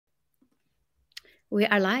We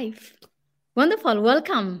are live. Wonderful.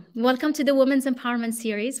 Welcome. Welcome to the Women's Empowerment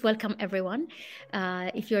Series. Welcome, everyone.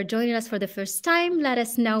 If you're joining us for the first time, let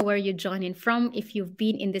us know where you're joining from. If you've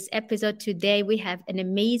been in this episode today, we have an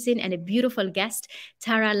amazing and a beautiful guest,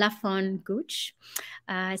 Tara LaFon Gooch.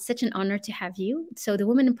 It's such an honor to have you. So the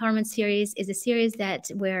Women Empowerment Series is a series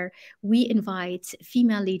where we invite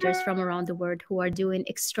female leaders from around the world who are doing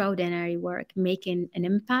extraordinary work, making an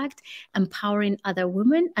impact, empowering other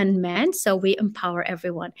women and men. So we empower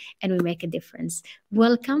everyone and we make a difference.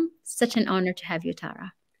 Welcome. Such an honor to have you,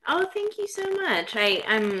 Tara. Oh, thank you so much.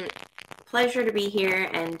 I'm pleasure to be here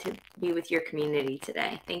and to be with your community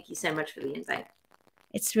today. Thank you so much for the invite.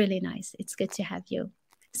 It's really nice. It's good to have you.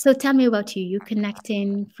 So tell me about you. You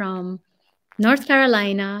connecting from North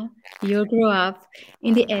Carolina. You grew up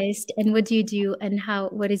in the East, and what do you do, and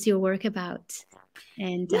what is your work about?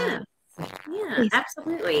 And yeah,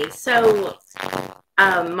 absolutely. So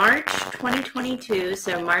March 2022,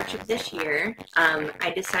 so March of this year,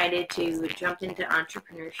 I decided to jump into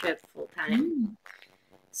entrepreneurship full time.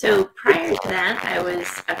 So prior to that, I was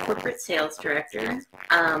a corporate sales director,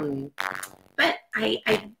 but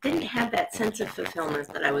I didn't have that sense of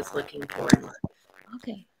fulfillment that I was looking for in life.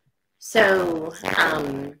 Okay. So,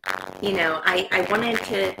 I wanted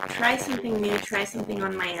to try something new, try something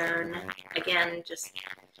on my own. Again, just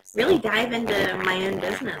really dive into my own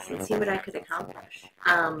business and see what I could accomplish.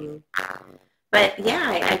 But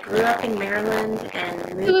yeah, I grew up in Maryland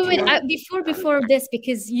and moved before this,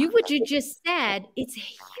 because what you just said, it's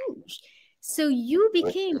huge. So you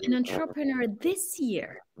became an entrepreneur this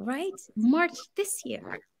year, right? March this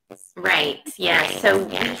year. Right. Yeah. So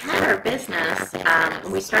we had our business.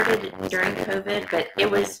 We started during COVID, but it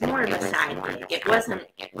was more of a side gig. It wasn't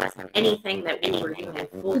anything that we were doing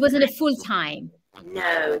full. It wasn't a full time.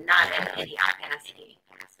 No, not in any capacity.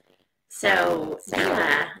 So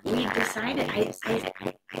yeah, we decided I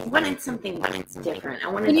wanted something different.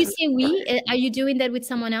 When you say we, are you doing that with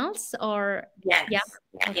someone else or? Yes. Yeah.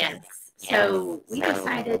 Okay. Yes. So we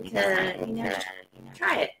decided to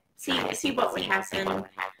try it. See what would happen.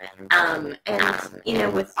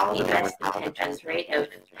 And with all the best intentions, right, of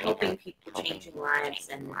helping people, changing lives,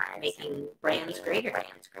 and making brands greater.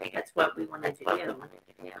 That's what we wanted to do.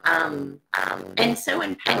 And so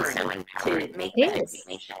empowering to make that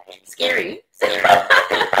scary.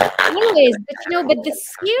 Always, but the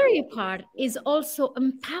scary part is also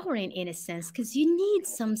empowering in a sense, because you need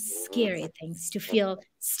some scary things to feel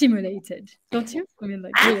stimulated, don't you? I mean,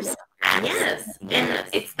 like, really. Yes, and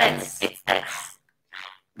it's that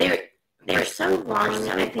they're so long,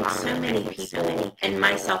 and I think so many people, and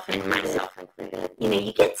myself included,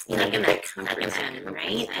 you get stuck in that comfort zone,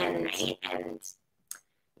 right? And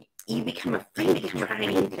you become afraid to try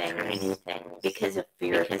new things because of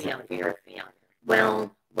fear of failure.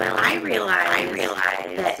 Well, I realized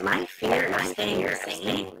that my fear of staying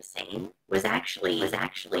the same was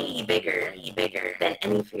actually bigger than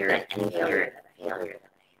any fear of failure that I had.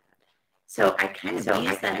 So I kind of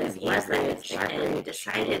used that as leverage and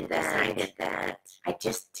decided that I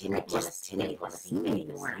just didn't want to stay the same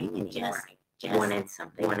anymore. I just wanted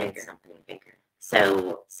something bigger.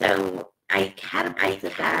 So I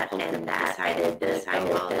catapulted that and decided to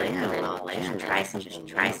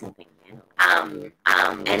try something new.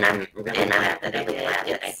 And I'm really glad that I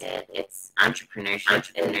did. It's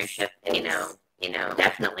entrepreneurship,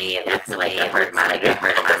 definitely a hard monitor.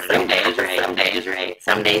 Some days, right?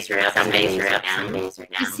 Some days are up, some days are down.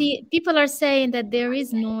 You see, people are saying that there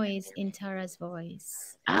is noise in Tara's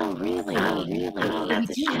voice. Oh, really? We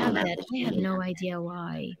do have that. I have no idea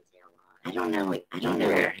why. I don't know.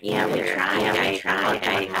 Yeah, we tried.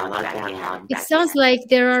 I logged out. It sounds like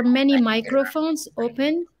there are many microphones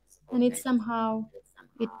open, and it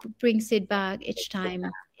brings it back each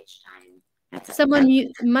time. Someone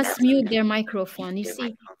must mute their microphone. You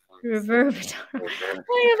see, reverb.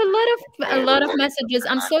 I have a lot of messages.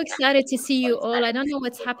 I'm so excited to see you all. I don't know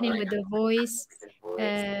what's happening with the voice.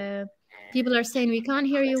 People are saying we can't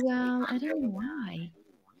hear you well. I don't know why.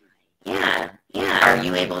 Yeah. Are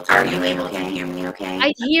you able to hear me okay?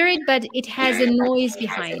 I hear it, but it has a noise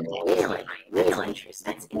behind it. Really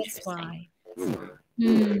interesting. That's why.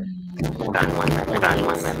 Hold on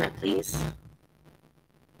one moment, please.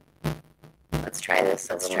 Let's try this.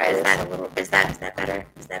 Is that better?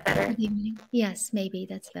 Good evening. Yes, maybe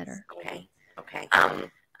that's better. Okay.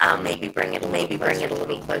 Maybe bring it a little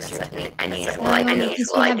bit closer to me. Because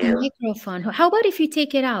you have the microphone. How about if you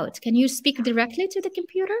take it out? Can you speak directly to the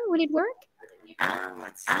computer? Will it work?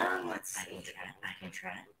 Let's see. I can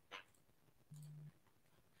try.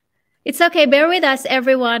 It's okay. Bear with us,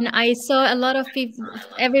 everyone. I saw a lot of people.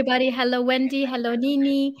 Everybody, hello, Wendy. Hello,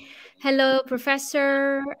 Nini. Hello,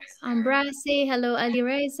 Professor Ambrasi. Hello, Ali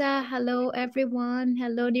Reza. Hello, everyone.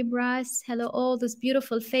 Hello, Nibras. Hello, all those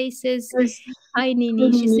beautiful faces. Hi,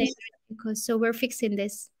 Nini. She said, because so we're fixing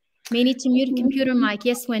this. May need to mute computer mic.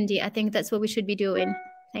 Yes, Wendy. I think that's what we should be doing.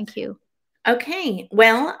 Thank you. Okay.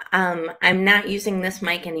 Well, I'm not using this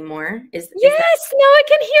mic anymore. Yes, now I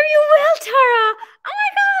can hear you well, Tara. Oh my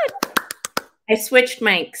God. I switched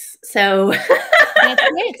mics, so that's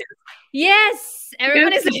it. Yes,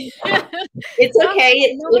 everyone is. It's okay.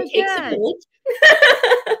 It takes a minute.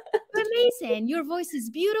 Amazing. Your voice is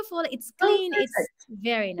beautiful. It's clean. It's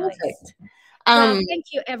very nice. Perfect. Well, thank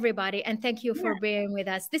you, everybody. And thank you for bearing with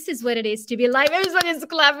us. This is what it is to be live. Everyone is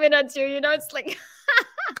clapping at you. You know, it's like,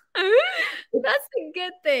 that's a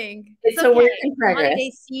good thing. It's a work in progress.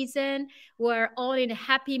 Holiday season. We're all in a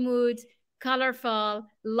happy mood, colorful,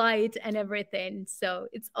 light, and everything. So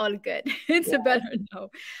it's all good. It's a better no.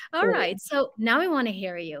 All right. So now we want to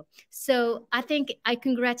hear you. So I think I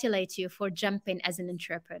congratulate you for jumping as an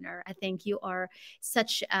entrepreneur. I think you are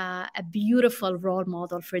such a beautiful role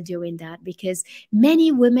model for doing that, because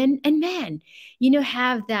many women and men,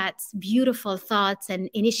 have that beautiful thoughts and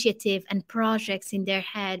initiative and projects in their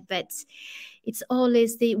head, but it's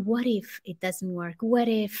always the what if it doesn't work? What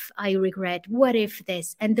if I regret? What if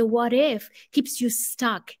this? And the what if keeps you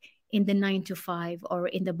stuck in the 9 to 5 or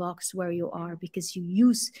in the box where you are, because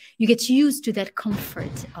you get used to that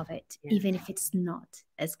comfort of it, even if it's not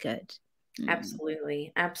as good.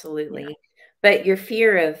 Absolutely. Absolutely. Yeah. But your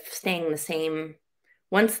fear of staying the same,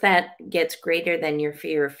 once that gets greater than your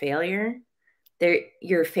fear of failure,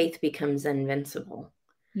 your faith becomes invincible.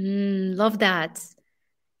 Love that.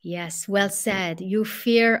 Yes, well said. Your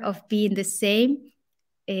fear of being the same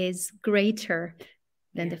is greater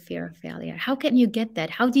than the fear of failure. How can you get that?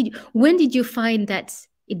 When did you find that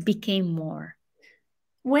it became more?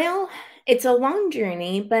 Well, it's a long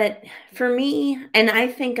journey, but for me, and I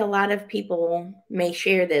think a lot of people may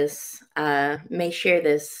share this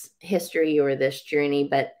history or this journey,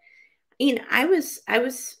 but I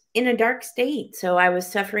was in a dark state. So I was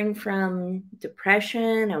suffering from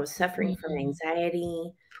depression. I was suffering from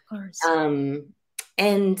anxiety. Of course.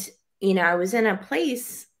 And, I was in a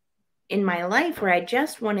place in my life where I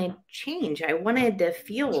just wanted change. I wanted to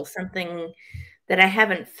feel something that I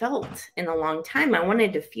haven't felt in a long time. I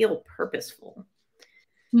wanted to feel purposeful.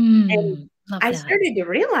 And I started to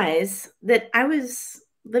realize that I was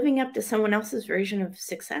living up to someone else's version of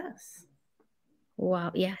success.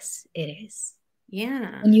 Wow. Yes, it is.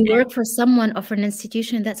 Yeah. When you work for someone or for an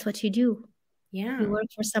institution, that's what you do. Yeah. You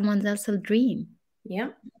work for someone else's dream. Yeah.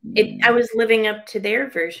 I was living up to their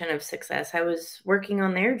version of success. I was working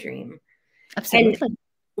on their dream. Absolutely.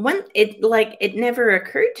 And it never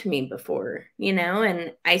occurred to me before,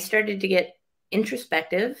 and I started to get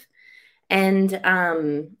introspective. And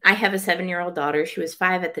I have a 7-year-old daughter. She was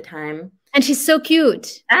 5 at the time. And she's so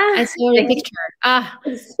cute. I saw the picture.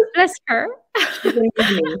 Bless her. She's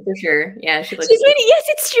amazing, for sure. Yeah, she's really, yes,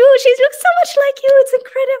 it's true. She looks so much like you. It's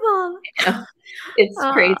incredible. It's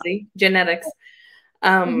crazy. Genetics.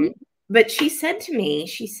 But she said to me,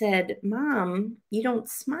 Mom, you don't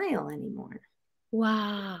smile anymore.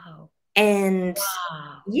 Wow. And,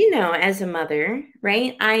 as a mother,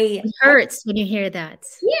 right? It hurts when you hear that.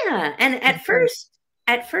 Yeah. And at first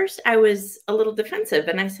I was a little defensive,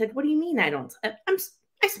 and I said, what do you mean I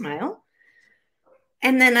smile?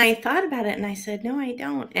 And then I thought about it and I said, no, I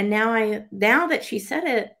don't. And now that she said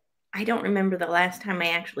it, I don't remember the last time I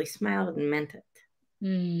actually smiled and meant it.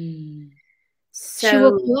 So she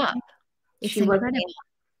woke you up. It's incredible.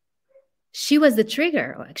 She was the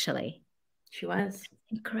trigger, actually. She was.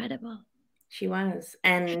 Incredible. She was.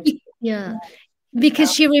 And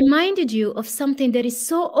because she reminded you of something that is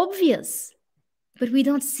so obvious, but we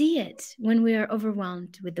don't see it when we are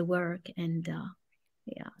overwhelmed with the work and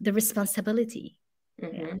the responsibility.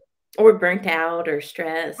 Or burnt out or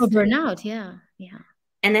stressed. Or burnout, yeah.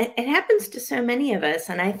 And it happens to so many of us.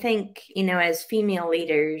 And I think, as female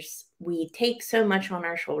leaders, we take so much on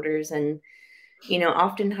our shoulders. And,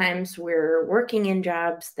 oftentimes we're working in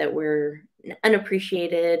jobs that we're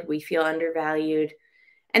unappreciated. We feel undervalued.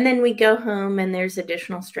 And then we go home and there's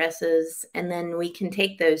additional stresses. And then we can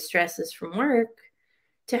take those stresses from work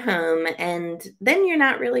to home. And then you're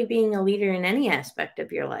not really being a leader in any aspect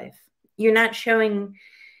of your life. You're not showing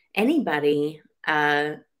anybody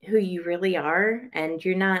who you really are, and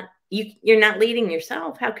you're not leading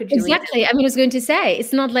yourself. How could you? Exactly. I was going to say,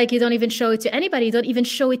 it's not like you don't even show it to anybody. You don't even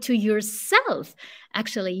show it to yourself.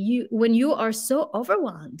 Actually, when you are so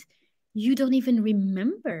overwhelmed, you don't even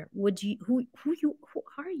remember who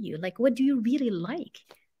are you? Like, what do you really like?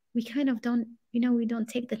 We kind of don't, we don't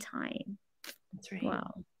take the time. That's right.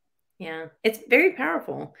 Wow. Yeah, it's very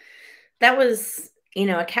powerful. That was,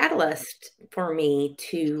 a catalyst for me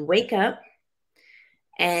to wake up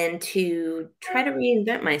and to try to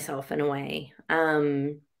reinvent myself in a way.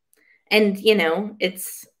 And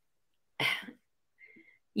it's,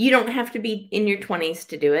 you don't have to be in your 20s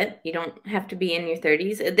to do it. You don't have to be in your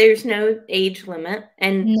 30s. There's no age limit,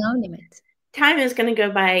 and No limit. time is going to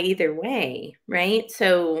go by either way, right?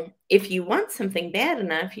 So if you want something bad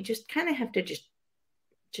enough, you just kind of have to just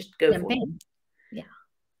go for it. Yeah.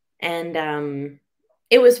 And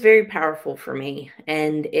it was very powerful for me,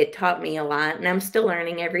 and it taught me a lot, and I'm still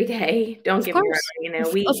learning every day. Don't get me wrong,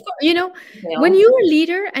 of course, when you're a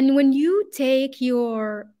leader and when you take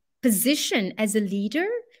your position as a leader,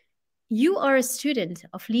 you are a student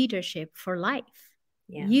of leadership for life.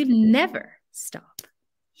 Yeah. You never stop.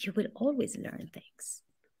 You will always learn things,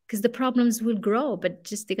 because the problems will grow, but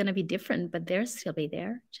just they're going to be different, but they'll still be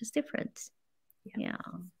there, just different. Yeah.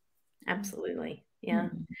 Absolutely. Yeah.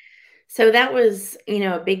 So that was,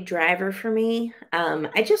 a big driver for me.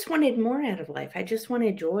 I just wanted more out of life. I just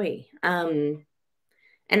wanted joy. And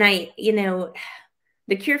I,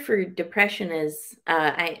 the cure for depression is,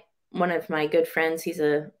 one of my good friends, he's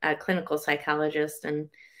a clinical psychologist, and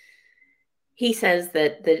he says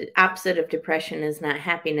that the opposite of depression is not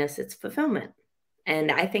happiness, it's fulfillment.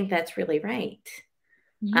 And I think that's really right.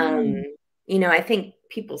 I think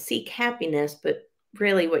people seek happiness, but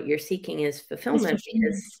really what you're seeking is fulfillment,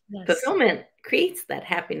 because fulfillment creates that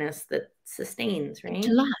happiness that sustains, right? It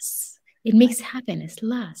lasts. It makes happiness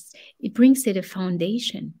last. It brings it a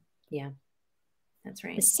foundation. Yeah, that's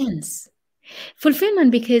right. A sense.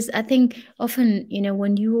 Fulfillment, because I think often,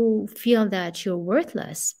 when you feel that you're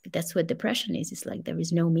worthless, that's what depression is. It's like there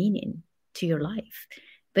is no meaning to your life.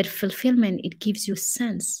 But fulfillment, it gives you a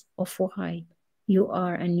sense of why you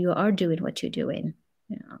are and you are doing what you're doing.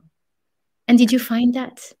 Yeah. And did you find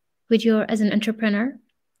that as an entrepreneur?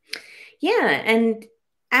 Yeah, and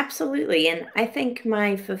absolutely. And I think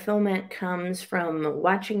my fulfillment comes from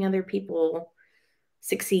watching other people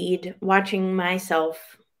succeed, watching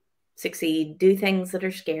myself succeed, do things that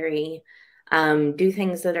are scary, do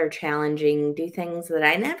things that are challenging, do things that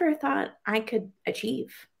I never thought I could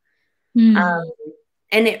achieve.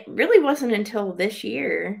 And it really wasn't until this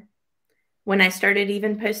year when I started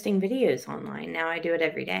even posting videos online. Now I do it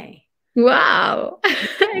every day. Wow.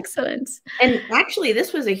 Excellent. And actually,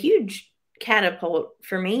 this was a huge catapult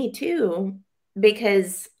for me too,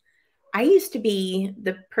 because I used to be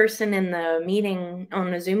the person in the meeting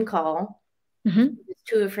on a Zoom call,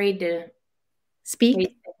 too afraid to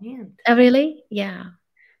speak. Oh, really? Yeah.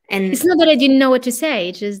 And it's not that I didn't know what to say,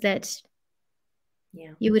 it's just that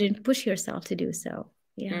you wouldn't push yourself to do so.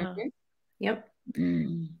 Yeah. Yep.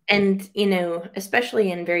 And,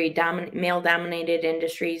 especially in very male-dominated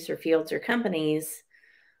industries or fields or companies,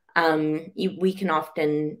 we can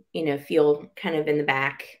often, feel kind of in the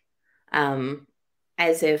back,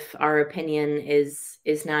 as if our opinion is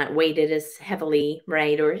not weighted as heavily,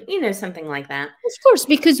 right? Or, something like that. Of course,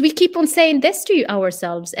 because we keep on saying this to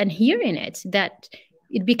ourselves and hearing it, that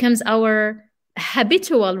it becomes our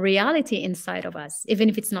habitual reality inside of us, even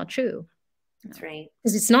if it's not true. That's right.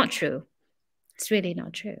 Because it's not true. It's really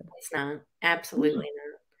not true. It's not. Absolutely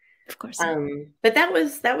not. Of course. But that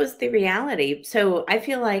was the reality. So I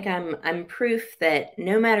feel like I'm proof that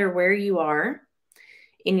no matter where you are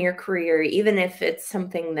in your career, even if it's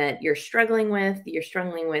something that you're struggling with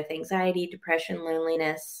anxiety, depression,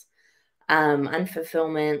 loneliness,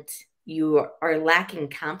 unfulfillment, you are lacking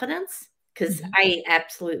confidence, because I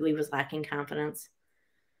absolutely was lacking confidence,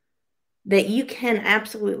 that you can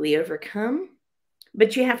absolutely overcome,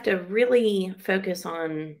 but you have to really focus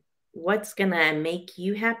on what's going to make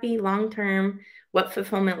you happy long-term, what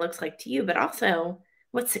fulfillment looks like to you, but also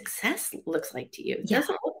what success looks like to you. It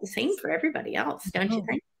doesn't look the same for everybody else, don't you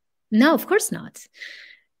think? No, of course not.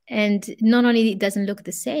 And not only it doesn't look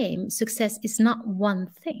the same, success is not one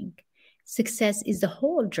thing. Success is the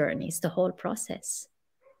whole journey, it's the whole process.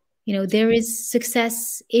 There is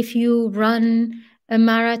success if you run a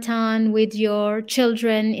marathon with your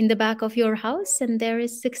children in the back of your house, and there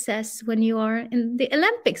is success when you are in the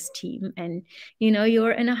Olympics team and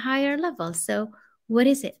you're in a higher level. So what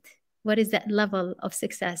is it? What is that level of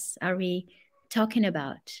success are we talking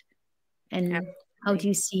about? And absolutely. How do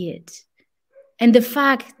you see it? And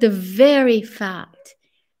the very fact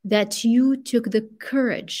that you took the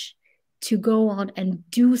courage to go on and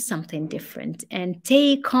do something different and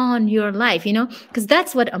take on your life, because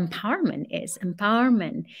that's what empowerment is.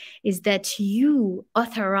 Empowerment is that you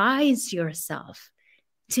authorize yourself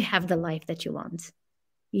to have the life that you want.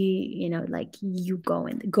 Like you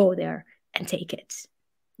go there and take it.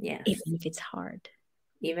 Yes. Even if it's hard.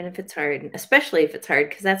 Even if it's hard, especially if it's hard,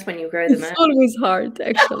 because that's when you grow the most. It's always hard,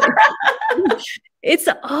 actually. It's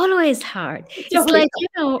always hard. It's like,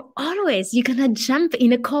 always you're going to jump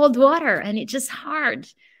in a cold water and it's just hard.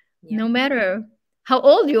 Yeah. No matter how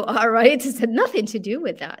old you are, right? It's had nothing to do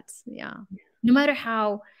with that. Yeah. No matter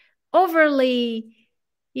how overly,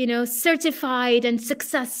 certified and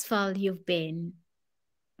successful you've been,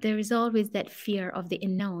 there is always that fear of the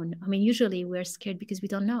unknown. I mean, usually we're scared because we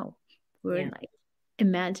don't know. We're like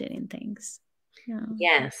imagining things. Yeah.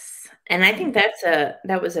 Yes. And I think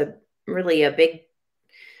that was really a big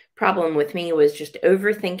problem with me, was just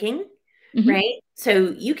overthinking, right?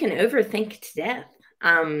 So you can overthink to death.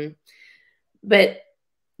 But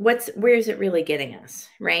where is it really getting us,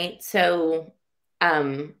 right? So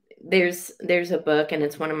there's a book, and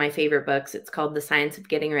it's one of my favorite books. It's called The Science of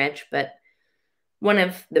Getting Rich. But one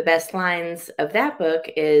of the best lines of that book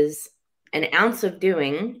is, an ounce of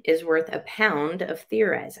doing is worth a pound of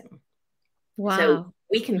theorizing. Wow. So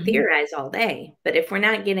we can theorize all day, but if we're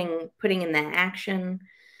not putting in the action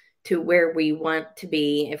to where we want to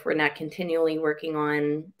be, if we're not continually working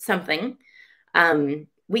on something,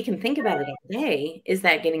 we can think about it all day. Is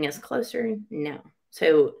that getting us closer? No.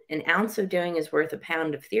 So an ounce of doing is worth a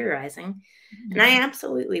pound of theorizing. And I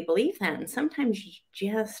absolutely believe that. And sometimes you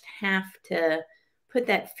just have to put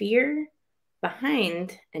that fear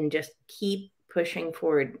behind and just keep pushing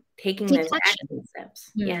forward, taking those action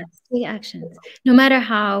steps. Yes. Take actions. No matter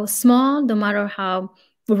how small, no matter how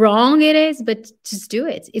wrong it is, but just do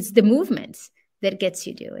it. It's the movement that gets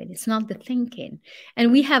you doing. It's not the thinking.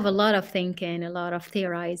 And we have a lot of thinking, a lot of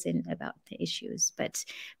theorizing about the issues. But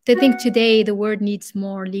I think today the world needs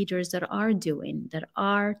more leaders that are doing, that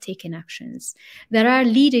are taking actions, that are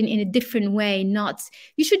leading in a different way. Not,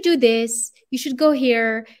 you should do this, you should go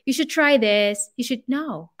here, you should try this,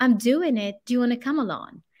 no, I'm doing it. Do you want to come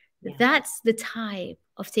along? Yeah. That's the type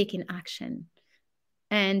of taking action.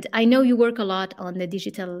 And I know you work a lot on the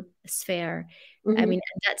digital sphere. I mean,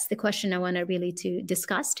 that's the question I want to really to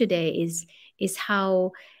discuss today is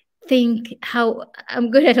how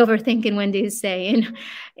I'm good at overthinking, when they say. And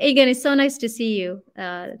again, it's so nice to see you.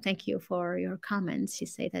 Thank you for your comments. You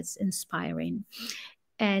say that's inspiring.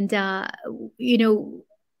 And,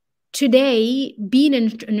 today, being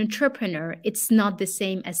an entrepreneur, it's not the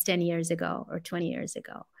same as 10 years ago or 20 years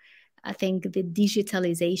ago. I think the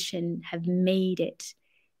digitalization have made it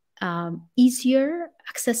easier,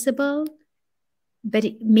 accessible, but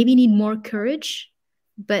it maybe need more courage.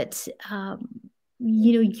 But,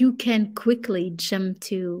 you can quickly jump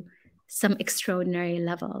to some extraordinary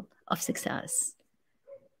level of success.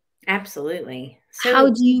 Absolutely. So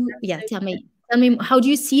how do you, tell me, how do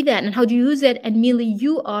you see that, and how do you use it? And Millie,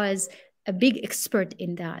 you are as a big expert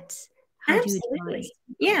in that. How do you advise?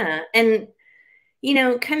 Yeah. And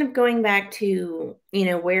kind of going back to,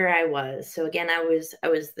 where I was. So again, I was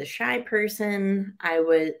the shy person. I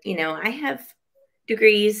was, I have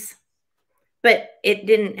degrees, but it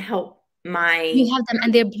didn't help You have them,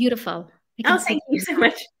 and they're beautiful. Thank you so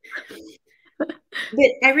much. But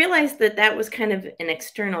I realized that was kind of an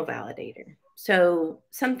external validator. So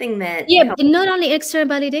something that not only external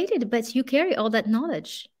validated, but you carry all that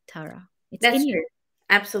knowledge, Tara. It's that's in true. you.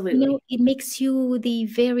 Absolutely. It makes you the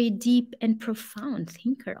very deep and profound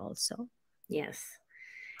thinker also. Yes.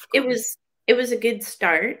 It was a good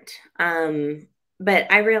start.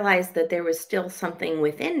 But I realized that there was still something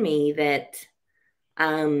within me that,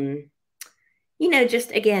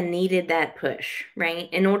 just again needed that push,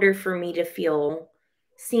 right? In order for me to feel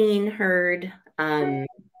seen, heard,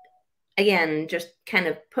 again, just kind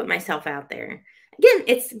of put myself out there. Again,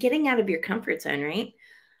 it's getting out of your comfort zone, right?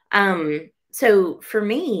 So for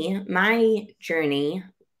me, my journey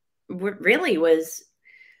really was,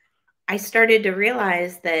 I started to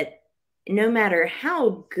realize that no matter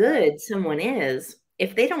how good someone is,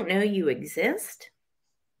 if they don't know you exist,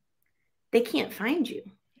 they can't find you.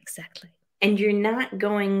 Exactly. And you're not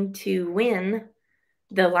going to win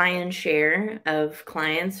the lion's share of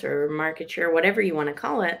clients or market share, whatever you want to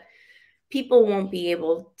call it. People won't be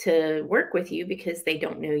able to work with you because they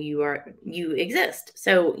don't know you exist.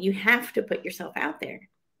 So you have to put yourself out there.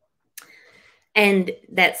 And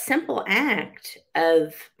that simple act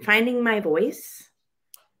of finding my voice,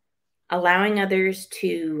 allowing others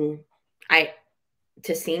to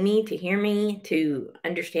see me, to hear me, to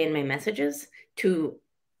understand my messages, to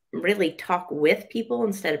really talk with people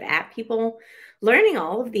instead of at people, learning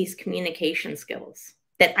all of these communication skills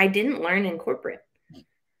that I didn't learn in corporate.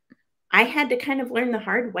 I had to kind of learn the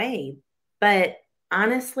hard way. But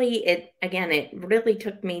honestly, it really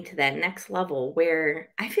took me to that next level where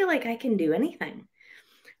I feel like I can do anything.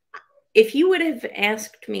 If you would have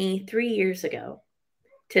asked me 3 years ago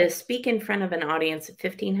to speak in front of an audience of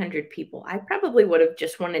 1,500 people, I probably would have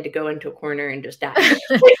just wanted to go into a corner and just die.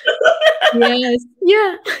 Yes.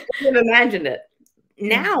 Yeah. I couldn't have imagined it.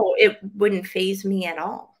 Yeah. Now it wouldn't faze me at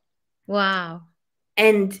all. Wow.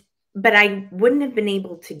 But I wouldn't have been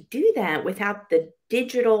able to do that without the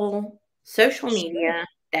digital social media,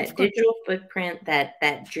 that digital footprint,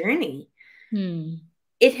 that journey.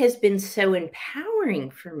 It has been so empowering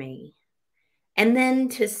for me. And then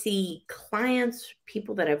to see clients,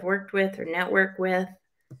 people that I've worked with or network with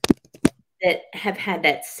that have had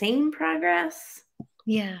that same progress.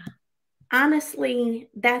 Yeah. Honestly,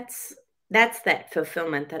 that's that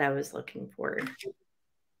fulfillment that I was looking for.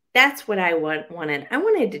 That's what I wanted. I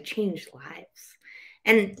wanted to change lives.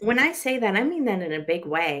 And when I say that, I mean that in a big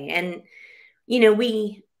way. And, you know,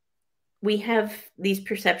 we have these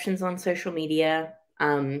perceptions on social media,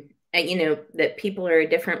 you know, that people are a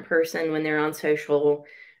different person when they're on social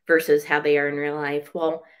versus how they are in real life.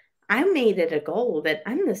 Well, I made it a goal that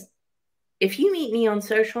if you meet me on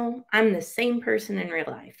social, I'm the same person in real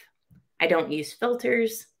life. I don't use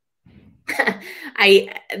filters.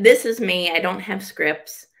 This is me. I don't have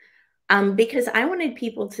scripts. Because I wanted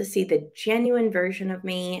people to see the genuine version of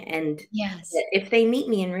me. And yes, if they meet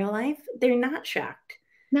me in real life, they're not shocked.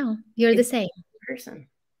 No, you're the same person.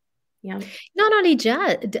 Yeah.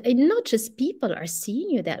 Not just people are seeing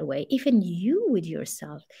you that way, even you with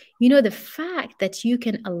yourself. You know, the fact that you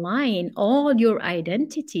can align all your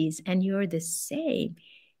identities and you're the same,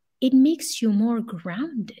 it makes you more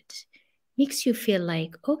grounded, makes you feel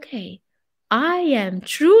like, okay, I am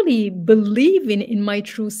truly believing in my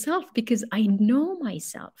true self because I know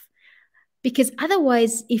myself. Because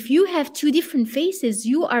otherwise, if you have two different faces,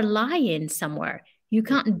 you are lying somewhere. You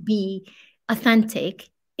can't be authentic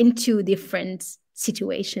in two different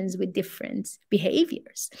situations with different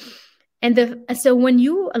behaviors. So when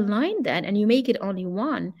you align that and you make it only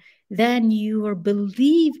one, then your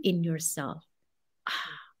belief in yourself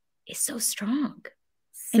is so strong.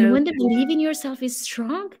 And when the belief in yourself is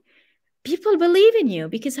strong, people believe in you,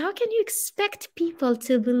 because how can you expect people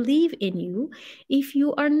to believe in you if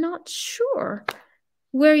you are not sure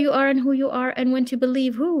where you are and who you are and when to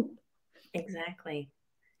believe who? Exactly.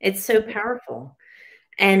 It's so powerful.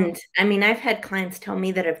 And I mean, I've had clients tell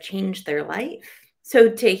me that I've changed their life. So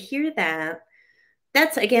to hear that,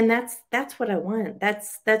 that's what I want.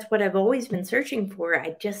 That's what I've always been searching for.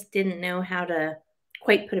 I just didn't know how to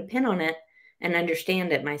quite put a pin on it and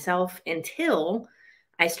understand it myself until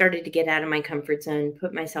I started to get out of my comfort zone,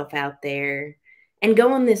 put myself out there, and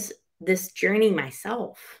go on this journey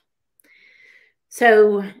myself.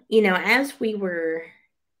 So, you know, as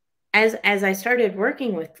I started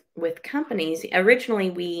working with companies,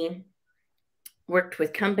 originally we worked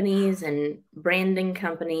with companies and branding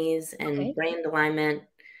companies and brand alignment,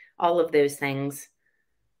 all of those things.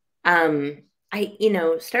 I,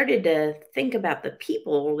 started to think about the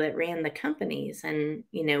people that ran the companies, and,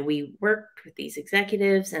 we worked with these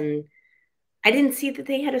executives, and I didn't see that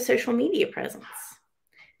they had a social media presence.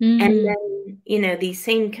 And then, these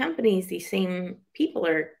same companies, these same people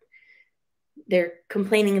they're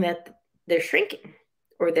complaining that they're shrinking,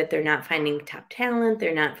 or that they're not finding top talent.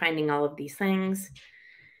 They're not finding all of these things.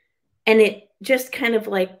 And it just kind of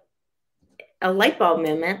like a light bulb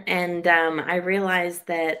moment. And I realized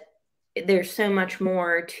that there's so much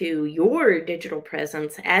more to your digital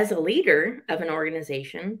presence as a leader of an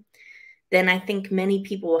organization than I think many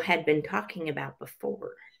people had been talking about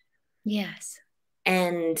before. Yes.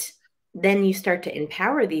 And then you start to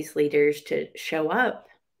empower these leaders to show up,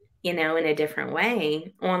 in a different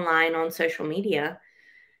way, online, on social media.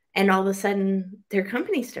 And all of a sudden their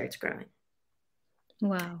company starts growing.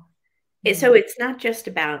 Wow. So it's not just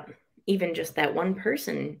about even just that one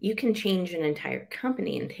person. You can change an entire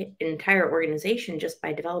company and an entire organization just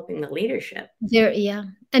by developing the leadership. Yeah.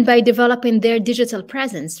 And by developing their digital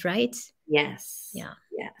presence, right? Yes. Yeah.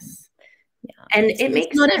 Yes. Yeah. And it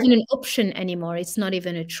makes not sense. even an option anymore. It's not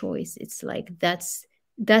even a choice. It's like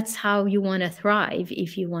that's how you want to thrive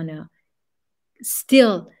if you want to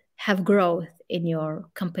still have growth in your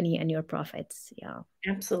company and your profits. Yeah.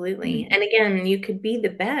 Absolutely. And again, you could be the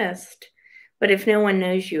best, but if no one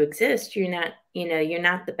knows you exist, you're not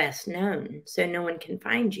the best known. So no one can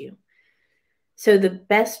find you. So the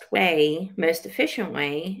best way, most efficient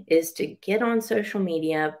way, is to get on social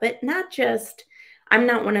media, but not just, I'm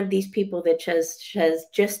not one of these people that says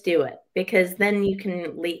just do it, because then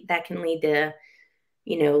that can lead to,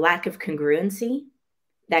 lack of congruency.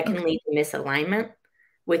 That can lead to misalignment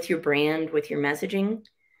with your brand, with your messaging.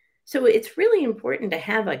 So it's really important to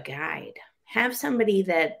have a guide, have somebody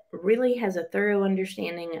that really has a thorough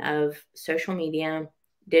understanding of social media,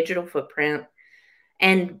 digital footprint,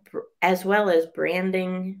 and as well as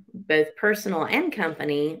branding, both personal and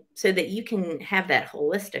company, so that you can have that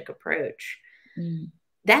holistic approach.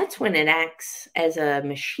 That's when it acts as a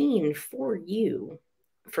machine for you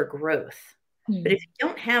for growth. But if you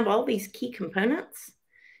don't have all these key components,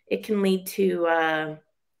 it can lead to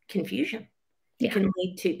confusion. It can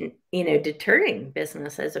lead to, deterring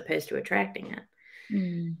business as opposed to attracting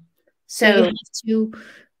it. So you have to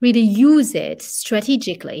really use it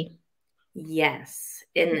strategically. Yes,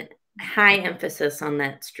 in high emphasis on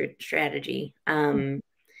that strategy. And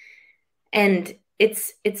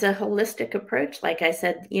it's a holistic approach. Like I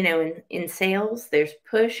said, in sales, there's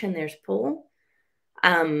push and there's pull.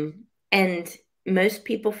 And most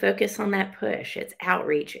people focus on that push. It's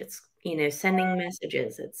outreach. It's, sending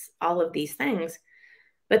messages. It's all of these things,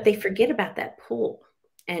 but they forget about that pull.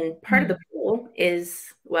 And part of the pull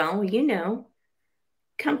is, well,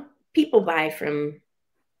 people buy from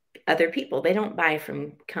other people. They don't buy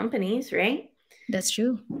from companies, right? That's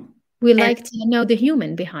true. We like to know the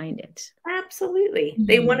human behind it. Absolutely.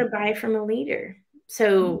 They want to buy from a leader.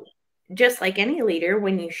 So just like any leader,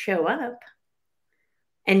 when you show up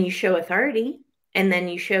and you show authority, and then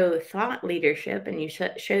you show thought leadership, and you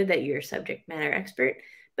show that you're a subject matter expert,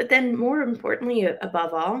 but then more importantly,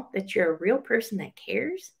 above all, that you're a real person that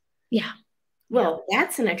cares. Yeah. Well,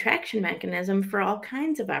 that's an attraction mechanism for all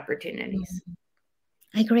kinds of opportunities.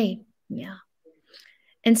 I agree. Yeah.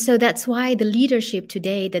 And so that's why the leadership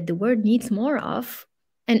today that the world needs more of,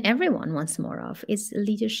 and everyone wants more of, is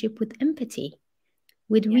leadership with empathy,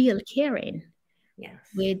 with real caring. Yes.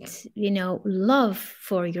 With, love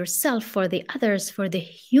for yourself, for the others, for the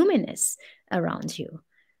humanness around you.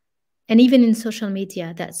 And even in social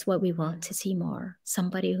media, that's what we want to see more.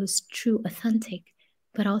 Somebody who's true, authentic,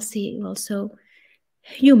 but also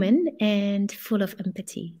human and full of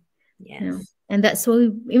empathy. Yes. And that's why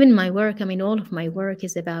even my work, all of my work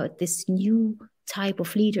is about this new type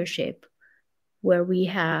of leadership where we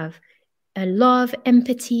have a love,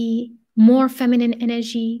 empathy, more feminine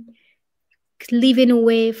energy, living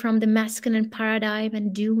away from the masculine paradigm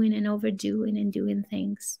and doing and overdoing and doing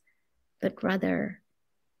things, but rather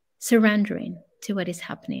surrendering to what is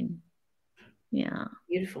happening. Yeah.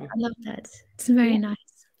 Beautiful. I love that. It's very nice.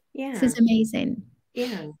 Yeah. This is amazing.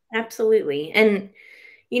 Yeah, absolutely. And,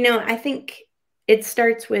 I think it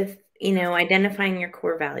starts with, identifying your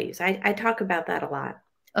core values. I talk about that a lot.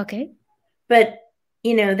 Okay. But,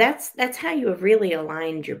 that's how you have really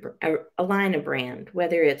align a brand,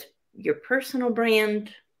 whether it's your personal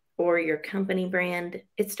brand or your company brand.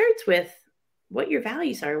 It starts with what your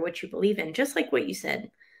values are, what you believe in, just like what you said,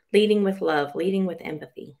 leading with love, leading with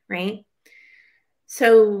empathy, right?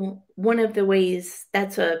 So one of the ways,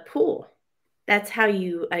 that's a pull. That's how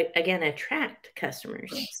you, again, attract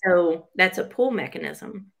customers. So that's a pull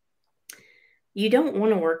mechanism. You don't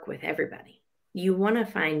want to work with everybody. You want to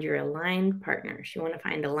find your aligned partners. You want to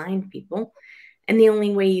find aligned people. And the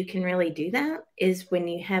only way you can really do that is when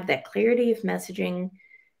you have that clarity of messaging,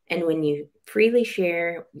 and when you freely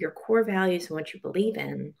share your core values and what you believe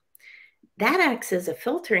in. That acts as a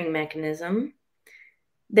filtering mechanism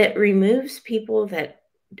that removes people that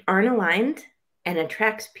aren't aligned and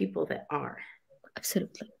attracts people that are.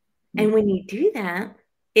 Absolutely. And when you do that,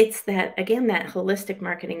 it's that, again, that holistic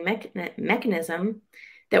marketing mechanism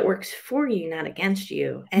that works for you, not against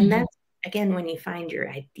you. And that's, again, when you find your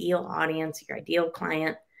ideal audience, your ideal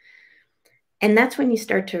client. And that's when you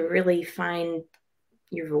start to really find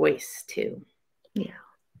your voice too. Yeah.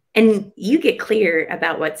 And you get clear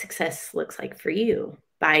about what success looks like for you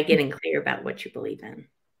by getting clear about what you believe in.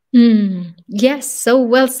 Yes, so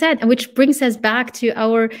well said. And which brings us back to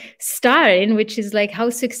our starting, which is like how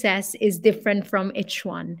success is different from each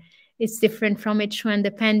one. It's different from each one,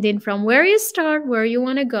 depending from where you start, where you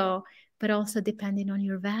want to go, but also depending on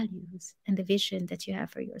your values and the vision that you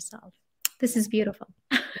have for yourself. This is beautiful.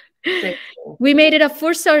 We made it a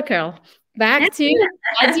full circle. Back to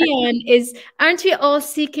at the end is, aren't we all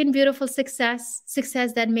seeking beautiful success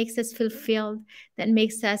that makes us fulfilled, that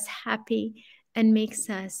makes us happy, and makes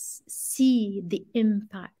us see the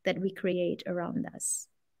impact that we create around us?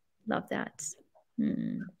 Love that.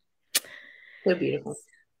 So beautiful.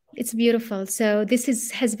 It's beautiful. So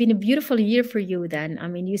this has been a beautiful year for you then. I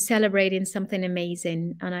mean, you're celebrating something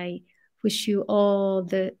amazing, and I wish you all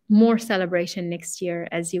the more celebration next year,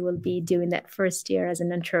 as you will be doing that first year as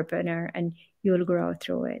an entrepreneur, and you will grow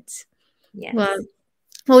through it. Yes. Well,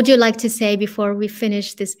 what would you like to say before we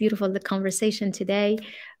finish this beautiful conversation today?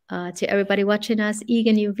 To everybody watching us,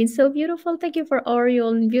 Egan, you've been so beautiful. Thank you for all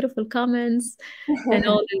your beautiful comments and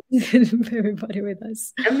all this, everybody with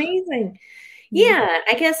us. Amazing. Yeah,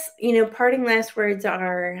 I guess, parting last words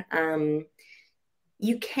are,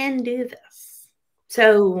 you can do this.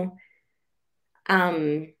 So,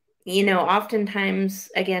 oftentimes,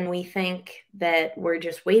 again, we think that we're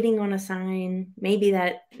just waiting on a sign. Maybe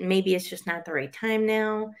it's just not the right time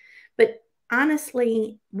now. But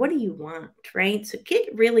honestly, what do you want, right? So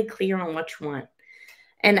get really clear on what you want.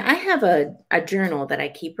 And I have a journal that I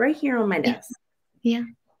keep right here on my desk. Yeah.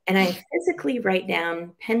 And I physically write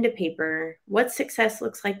down, pen to paper, what success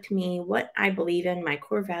looks like to me, what I believe in, my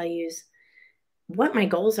core values, what my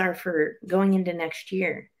goals are for going into next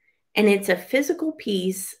year. And it's a physical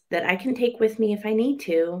piece that I can take with me if I need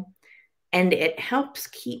to. And it helps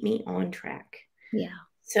keep me on track. Yeah.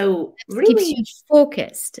 So it really keeps you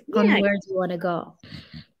focused on where you want to go.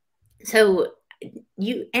 So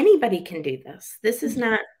anybody can do this. This is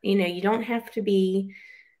not, you don't have to be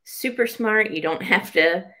super smart. You don't have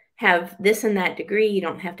to have this and that degree. You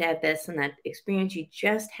don't have to have this and that experience. You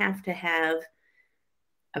just have to have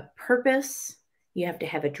a purpose. You have to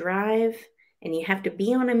have a drive, and you have to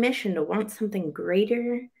be on a mission to want something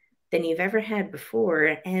greater than you've ever had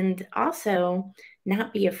before. And also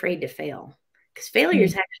not be afraid to fail, because failure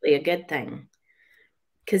is actually a good thing,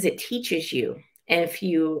 because it teaches you if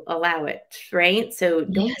you allow it, right? So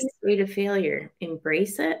don't be afraid of failure.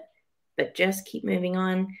 Embrace it, but just keep moving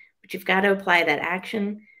on. But you've got to apply that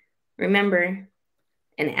action. Remember,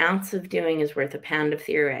 an ounce of doing is worth a pound of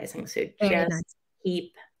theorizing. So just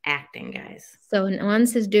keep acting, guys. So an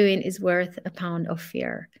ounce of doing is worth a pound of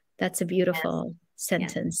fear. That's a beautiful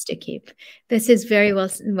sentence to keep. This is very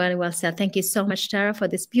well said. Thank you so much, Tara, for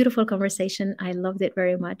this beautiful conversation. I loved it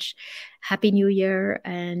very much. Happy New Year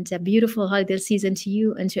and a beautiful holiday season to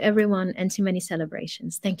you and to everyone, and to many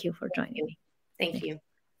celebrations. Thank you for joining me. Thank you.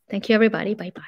 Thank you, everybody. Bye-bye.